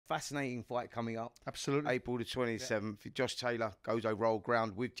fascinating fight coming up. Absolutely. April the 27th. Yep. Josh Taylor goes over old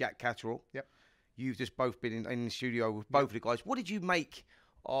ground with Jack Catterall. Yep. You've just both been in the studio with both of the guys. What did you make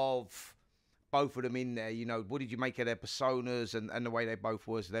of both of them in there? You know, what did you make of their personas and the way they both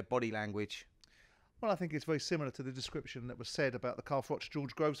was, their body language? Well, I think it's very similar to the description that was said about the Carl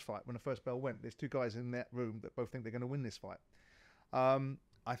Froch-George Groves fight when the first bell went. There's two guys in that room that both think they're going to win this fight.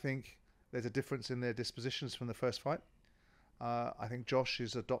 I think there's a difference in their dispositions from the first fight. I think Josh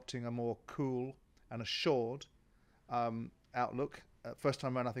is adopting a more cool and assured outlook. First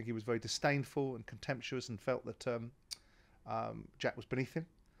time around, I think he was very disdainful and contemptuous and felt that Jack was beneath him.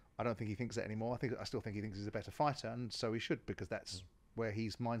 I don't think he thinks that anymore. I still think he thinks he's a better fighter, and so he should, because that's where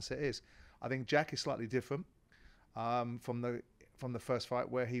his mindset is. I think Jack is slightly different from the first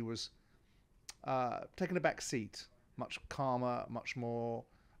fight, where he was taking a back seat, much calmer, much more,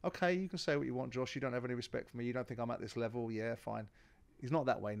 okay, you can say what you want, Josh, you don't have any respect for me, you don't think I'm at this level, yeah, fine. He's not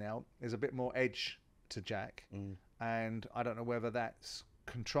that way now. There's a bit more edge to Jack, and I don't know whether that's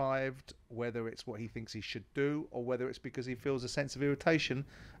contrived, whether it's what he thinks he should do, or whether it's because he feels a sense of irritation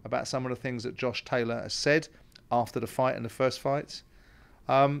about some of the things that Josh Taylor has said after the fight and the first fight.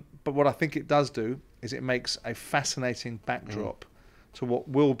 But what I think it does do is it makes a fascinating backdrop to what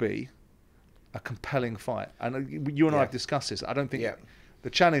will be a compelling fight. And you and I have discussed this. I don't think the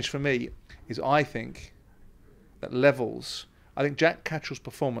challenge for me is, I think that levels. I think Jack Catterall's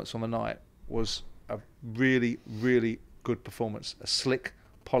performance on the night was a really, really good performance, a slick,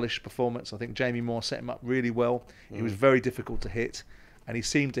 polished performance. I think Jamie Moore set him up really well. He was very difficult to hit, and he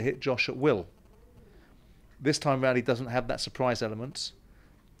seemed to hit Josh at will. This time round, he doesn't have that surprise element.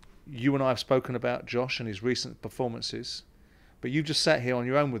 You and I have spoken about Josh and his recent performances, but you just sat here on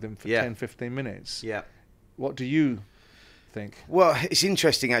your own with him for 10, 15 minutes. Yeah. What do you think? Well, it's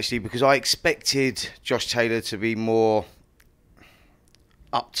interesting, actually, because I expected Josh Taylor to be more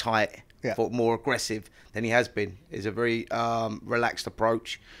uptight, more aggressive than he has been. It's a very relaxed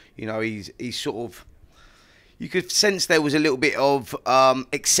approach. You know, he's sort of... You could sense there was a little bit of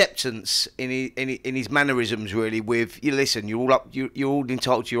acceptance in his mannerisms, really. With you, listen, you're all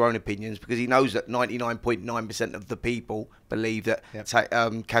entitled to your own opinions, because he knows that 99.9% of the people believe that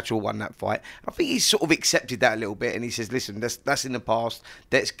Catterall won that fight. I think he's sort of accepted that a little bit, and he says, "Listen, that's in the past.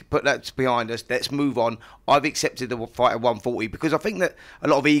 Let's put that behind us. Let's move on. I've accepted the fight at 140 because I think that a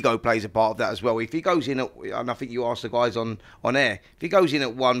lot of ego plays a part of that as well. If he goes in at, and I think you asked the guys on air, if he goes in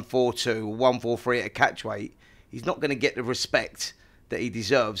at 142 or 143 at a catchweight, he's not going to get the respect that he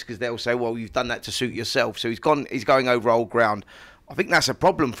deserves, because they'll say, well, you've done that to suit yourself. So he's going over old ground. I think that's a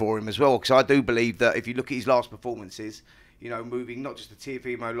problem for him as well, because I do believe that if you look at his last performances, you know, moving not just the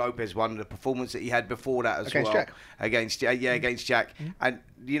Teofimo Lopez one, the performance that he had before that as well. Against Jack. And,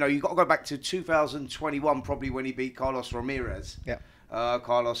 you know, you've got to go back to 2021, probably, when he beat Carlos Ramirez.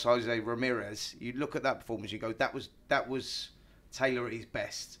 Carlos Jose Ramirez. You look at that performance, you go, that was Taylor at his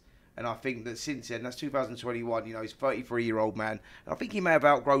best. And I think that since then, that's 2021, you know, he's a 33-year-old man. And I think he may have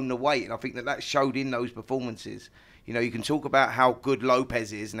outgrown the weight, and I think that showed in those performances. You know, you can talk about how good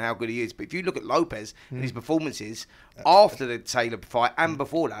Lopez is and how good he is, but if you look at Lopez and his performances after the Taylor fight and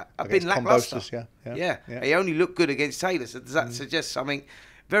before that, have been lackluster. He only looked good against Taylor. So does that suggest something?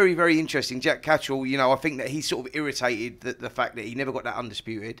 Very, very interesting. Jack Catterall, you know, I think that he's sort of irritated the fact that he never got that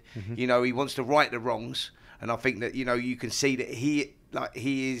undisputed. You know, he wants to right the wrongs. And I think that, you know, you can see that he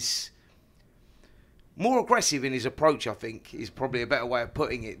is more aggressive in his approach, I think, is probably a better way of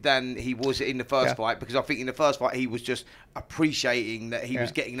putting it, than he was in the first fight. Because I think in the first fight, he was just appreciating that he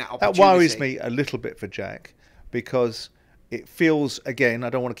was getting that opportunity. That worries me a little bit for Jack, because it feels, again,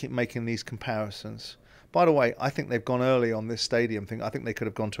 I don't want to keep making these comparisons. By the way, I think they've gone early on this stadium thing. I think they could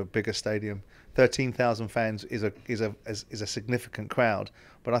have gone to a bigger stadium. 13,000 fans is a significant crowd,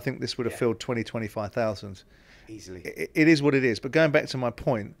 but I think this would have filled 20, 25,000 easily. It is what it is. But going back to my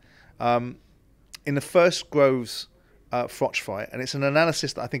point, in the first Groves Froch fight, and it's an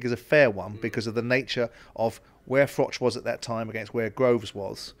analysis that I think is a fair one because of the nature of where Froch was at that time against where Groves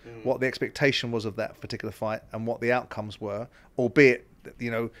was, what the expectation was of that particular fight, and what the outcomes were. Albeit,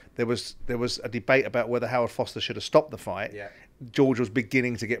 you know, there was a debate about whether Howard Foster should have stopped the fight. George was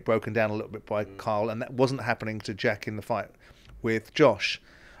beginning to get broken down a little bit by Carl, and that wasn't happening to Jack in the fight with Josh.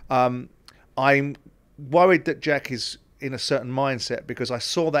 I'm worried that Jack is in a certain mindset, because I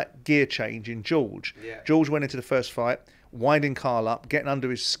saw that gear change in George. George went into the first fight, winding Carl up, getting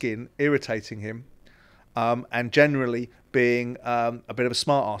under his skin, irritating him, and generally being a bit of a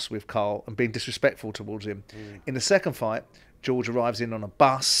smart ass with Carl and being disrespectful towards him. In the second fight, George arrives in on a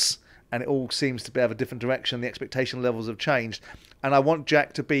bus, and it all seems to have a different direction. The expectation levels have changed. And I want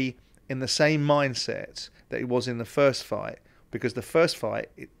Jack to be in the same mindset that he was in the first fight, because the first fight,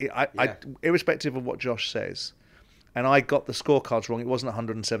 irrespective of what Josh says, and I got the scorecards wrong. It wasn't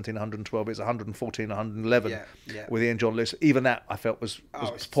 117, 112. It was 114, 111 with Ian John Lewis. Even that I felt was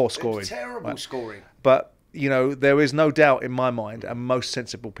poor scoring. It was terrible scoring. But, you know, there is no doubt in my mind and most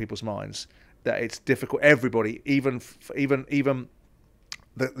sensible people's minds that it's difficult. Everybody, even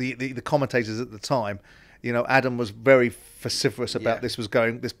the commentators at the time, you know, Adam was very vociferous about this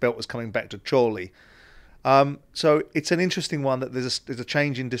belt was coming back to Chorley. So it's an interesting one that there's a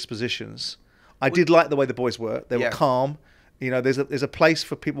change in dispositions. I did like the way the boys were. They were calm. You know, there's a place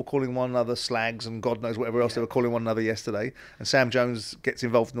for people calling one another slags and God knows whatever else they were calling one another yesterday. And Sam Jones gets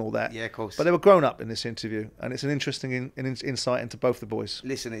involved in all that. Yeah, of course. But they were grown up in this interview, and it's an interesting insight into both the boys.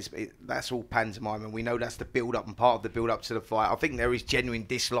 Listen, that's all pantomime, and we know that's the build-up and part of the build-up to the fight. I think there is genuine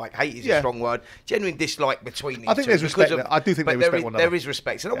dislike. Hate is a strong word. Genuine dislike between these two. I think there's respect there. I do think they respect one another. There is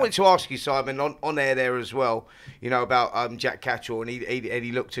respect. And I wanted to ask you, Simon, on air there as well, you know, about Jack Catterall, and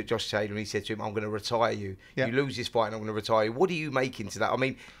he looked at Josh Taylor and he said to him, I'm going to retire you. You lose this fight and I'm going to retire you. What do you make into that? I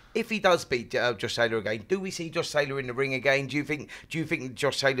mean, if he does beat Josh Taylor again, do we see Josh Taylor in the ring again? Do you think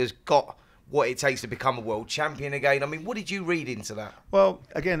Josh Taylor's got what it takes to become a world champion again? I mean, what did you read into that? Well,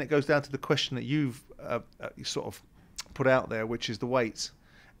 again, it goes down to the question that you've sort of put out there, which is the weight.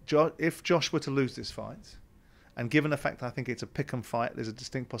 If Josh were to lose this fight, and given the fact I think it's a pick-em fight, there's a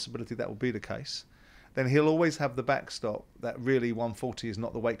distinct possibility that will be the case, then he'll always have the backstop that really 140 is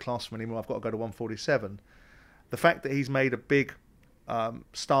not the weight class for him anymore. I've got to go to 147. The fact that he's made a big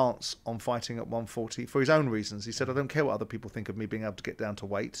stance on fighting at 140 for his own reasons. He said, I don't care what other people think of me being able to get down to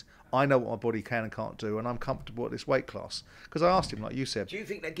weight. I know what my body can and can't do, and I'm comfortable at this weight class. Because I asked him, like you said. Do you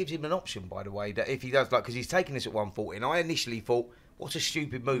think that gives him an option, by the way, that if he does, like, because he's taking this at 140, and I initially thought, what's a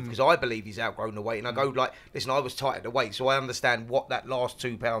stupid move? Because I believe he's outgrown the weight, and I go like, listen, I was tight at the weight, so I understand what that last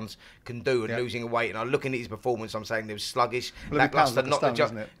 2 pounds can do and losing a weight. And I'm looking at his performance, I'm saying there was sluggish, lackluster, not the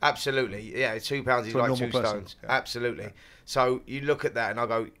job. Absolutely, yeah, 2 pounds is like 2 stones. Yeah. Absolutely. Yeah. So you look at that and I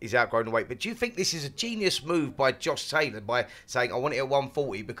go, he's outgrown the weight. But do you think this is a genius move by Josh Taylor by saying, I want it at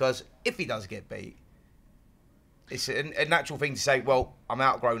 140? Because if he does get beat, it's a natural thing to say, well, I'm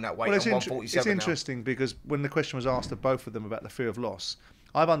outgrown that weight at 147 It's interesting because when the question was asked of both of them about the fear of loss,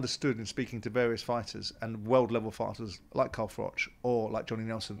 I've understood in speaking to various fighters and world-level fighters like Carl Froch or like Johnny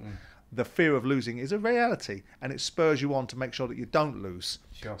Nelson, the fear of losing is a reality and it spurs you on to make sure that you don't lose.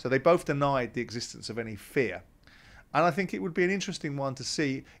 Sure. So they both denied the existence of any fear. And I think it would be an interesting one to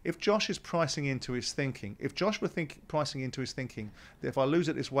see if Josh is pricing into his thinking. If Josh were pricing into his thinking that if I lose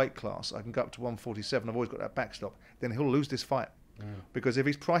at this weight class, I can go up to 147, I've always got that backstop, then he'll lose this fight. Because if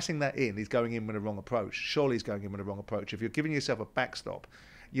he's pricing that in, he's going in with a wrong approach. Surely he's going in with a wrong approach. If you're giving yourself a backstop,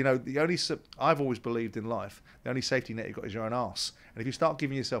 you know, I've always believed in life, the only safety net you've got is your own arse. And if you start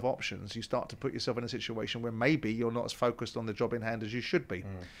giving yourself options, you start to put yourself in a situation where maybe you're not as focused on the job in hand as you should be.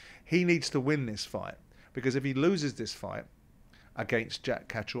 He needs to win this fight. Because if he loses this fight against Jack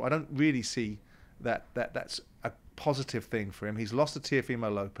Catterall, I don't really see that's a positive thing for him. He's lost to Teofimo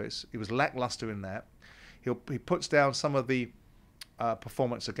Lopez. He was lackluster in that. He puts down some of the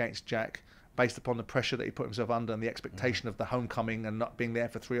performance against Jack based upon the pressure that he put himself under and the expectation of the homecoming and not being there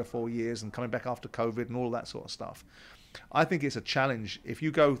for 3 or 4 years and coming back after COVID and all that sort of stuff. I think it's a challenge. If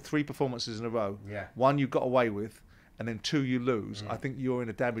you go 3 performances in a row, 1 you got away with, and then 2 you lose, I think you're in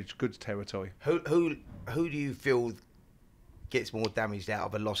a damaged goods territory. Who do you feel gets more damaged out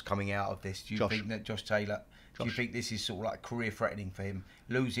of a loss coming out of this? Do you think that Josh Taylor? Do you think this is sort of like career threatening for him,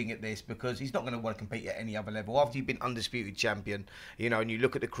 losing at this, because he's not going to want to compete at any other level after you've been undisputed champion, you know, and you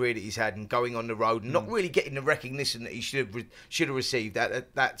look at the career that he's had and going on the road, and not really getting the recognition that he should have received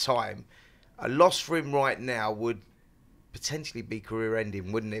at that time. A loss for him right now would potentially be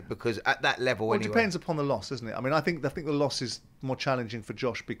career-ending, wouldn't it? Because at that level, well, anyway. It depends upon the loss, doesn't it? I mean, I think the loss is more challenging for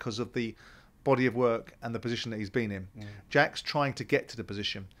Josh because of the body of work and the position that he's been in. Jack's trying to get to the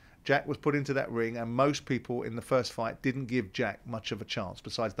position. Jack was put into that ring, and most people in the first fight didn't give Jack much of a chance,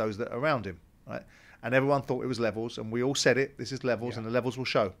 besides those that are around him, right? And everyone thought it was levels, and we all said it. This is levels, and the levels will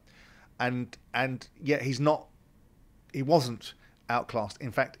show. And yet he wasn't outclassed.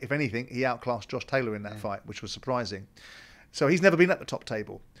 In fact, if anything, he outclassed Josh Taylor in that fight, which was surprising. So he's never been at the top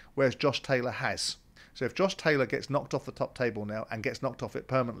table, whereas Josh Taylor has. So if Josh Taylor gets knocked off the top table now and gets knocked off it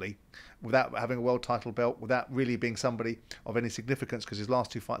permanently without having a world title belt, without really being somebody of any significance because his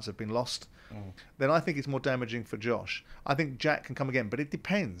last 2 fights have been lost, then I think it's more damaging for Josh. I think Jack can come again, but it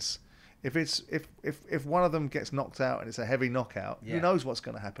depends. If one of them gets knocked out and it's a heavy knockout, who knows what's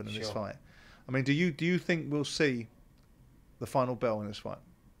going to happen in this fight? I mean, do you think we'll see the final bell in this fight?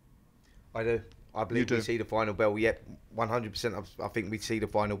 I do. I believe we see the final bell. Yep, 100%. I think we see the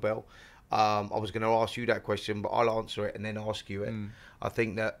final bell. I was going to ask you that question, but I'll answer it and then ask you it. I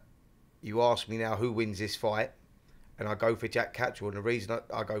think that you ask me now who wins this fight, and I go for Jack Catterall. And the reason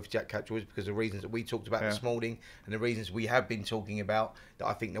I go for Jack Catterall is because of the reasons that we talked about this morning, and the reasons we have been talking about, that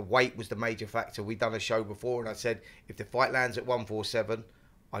I think the weight was the major factor. We've done a show before, and I said if the fight lands at 147,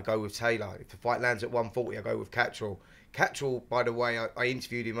 I go with Taylor. If the fight lands at 140, I go with Catterall. Catterall, by the way, I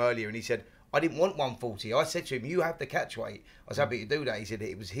interviewed him earlier, and he said, I didn't want 140. I said to him, you have the catch weight. I was happy to do that. He said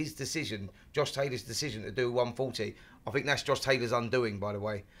it was his decision, Josh Taylor's decision to do 140. I think that's Josh Taylor's undoing, by the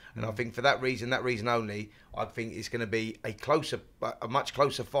way. And I think for that reason only, I think it's going to be a much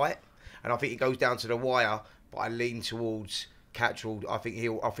closer fight. And I think it goes down to the wire, but I lean towards Catterall. I think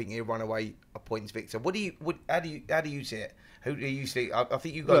he'll run away a points victor. How do you see it? Who do you see? I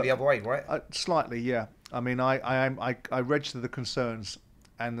think you go the other way, right? Slightly, yeah. I mean, I register the concerns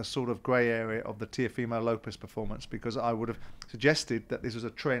and the sort of grey area of the Teofimo Lopez performance, because I would have suggested that this was a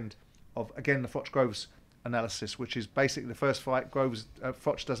trend of, again, the Froch Groves analysis, which is basically the first fight,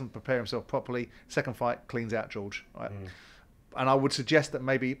 Froch doesn't prepare himself properly. Second fight, cleans out George. Right? And I would suggest that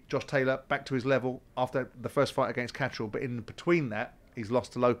maybe Josh Taylor back to his level after the first fight against Catterall, but in between that, he's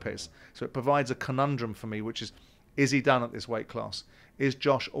lost to Lopez. So it provides a conundrum for me, which is he done at this weight class? Is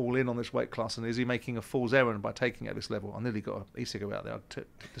Josh all in on this weight class, and is he making a fool's errand by taking it at this level? I nearly got an e-cigarette out there. I'll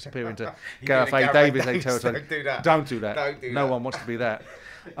disappear into Gareth A. Davis territory. Don't do that. No one wants to be that.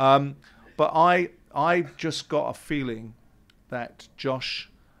 But I just got a feeling that Josh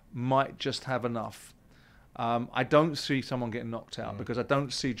might just have enough. I don't see someone getting knocked out, because I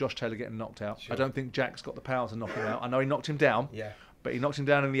don't see Josh Taylor getting knocked out. Sure. I don't think Jack's got the power to knock him out. I know he knocked him down. Yeah. But he knocked him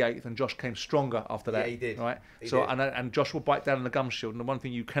down in the 8th, and Josh came stronger after that. Yeah, he did. Right. He did. And Josh will bite down on the gum shield. And the one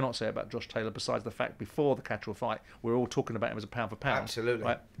thing you cannot say about Josh Taylor, besides the fact before the Catterall fight, we're all talking about him as a pound for pound. Absolutely.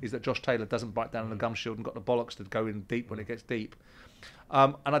 Right. Is that Josh Taylor doesn't bite down on the gum shield and got the bollocks to go in deep when it gets deep.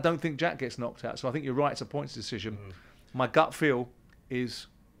 And I don't think Jack gets knocked out. So I think you're right. It's a points decision. My gut feel is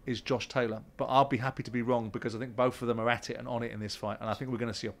Josh Taylor, but I'll be happy to be wrong, because I think both of them are at it and on it in this fight, and I think we're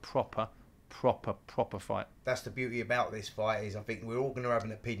going to see a proper fight. That's the beauty about this fight, is I think we're all going to have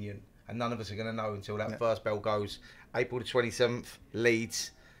an opinion, and none of us are going to know until that first bell goes. April the 27th,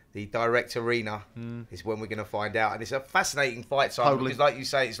 Leeds, the Direct Arena is when we're going to find out, and it's a fascinating fight, Simon, because like you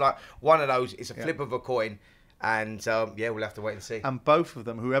say, it's like one of those, it's a flip of a coin, and we'll have to wait and see. And both of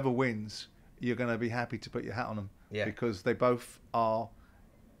them, whoever wins, you're going to be happy to put your hat on them, because they both are,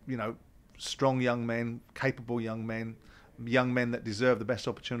 strong young men, capable young men that deserve the best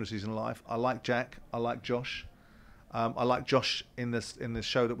opportunities in life. I like Jack. I like Josh. I like Josh in this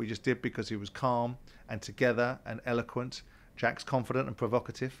show that we just did, because he was calm and together and eloquent. Jack's confident and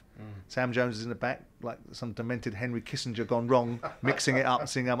provocative. Sam Jones is in the back like some demented Henry Kissinger gone wrong, mixing it up and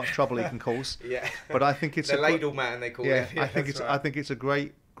seeing how much trouble he can cause. Yeah. But I think it's the ladle man, they call it. Yeah, I think it's a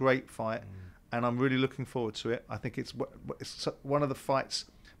great fight, and I'm really looking forward to it. I think it's one of the fights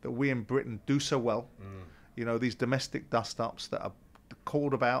that we in Britain do so well. These domestic dust-ups that are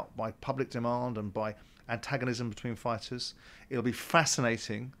called about by public demand and by antagonism between fighters. It'll be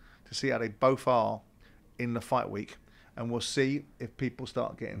fascinating to see how they both are in the fight week, and we'll see if people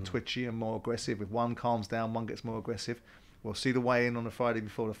start getting twitchy and more aggressive. If one calms down, one gets more aggressive. We'll see the weigh-in on the Friday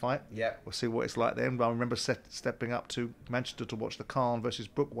before the fight. Yeah, we'll see what it's like then. I remember stepping up to Manchester to watch the Khan versus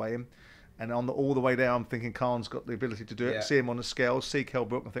Brook weigh-in. And all the way there, I'm thinking Khan's got the ability to do it. See him on the scales, see Kell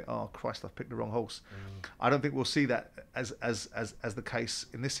Brook, and think, oh Christ, I've picked the wrong horse. I don't think we'll see that as the case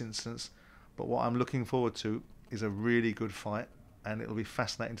in this instance. But what I'm looking forward to is a really good fight, and it'll be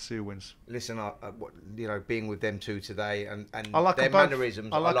fascinating to see who wins. Listen, being with them two today, and I like their mannerisms,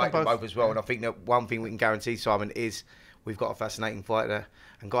 I like them both as well. And I think that one thing we can guarantee, Simon, is we've got a fascinating fight there.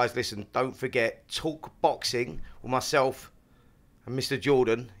 And guys, listen, don't forget Talk Boxing with myself and Mr.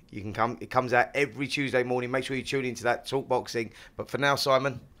 Jordan. You can come. It comes out every Tuesday morning. Make sure you tune into that Talk Boxing. But for now,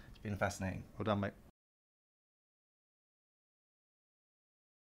 Simon, it's been fascinating. Well done, mate.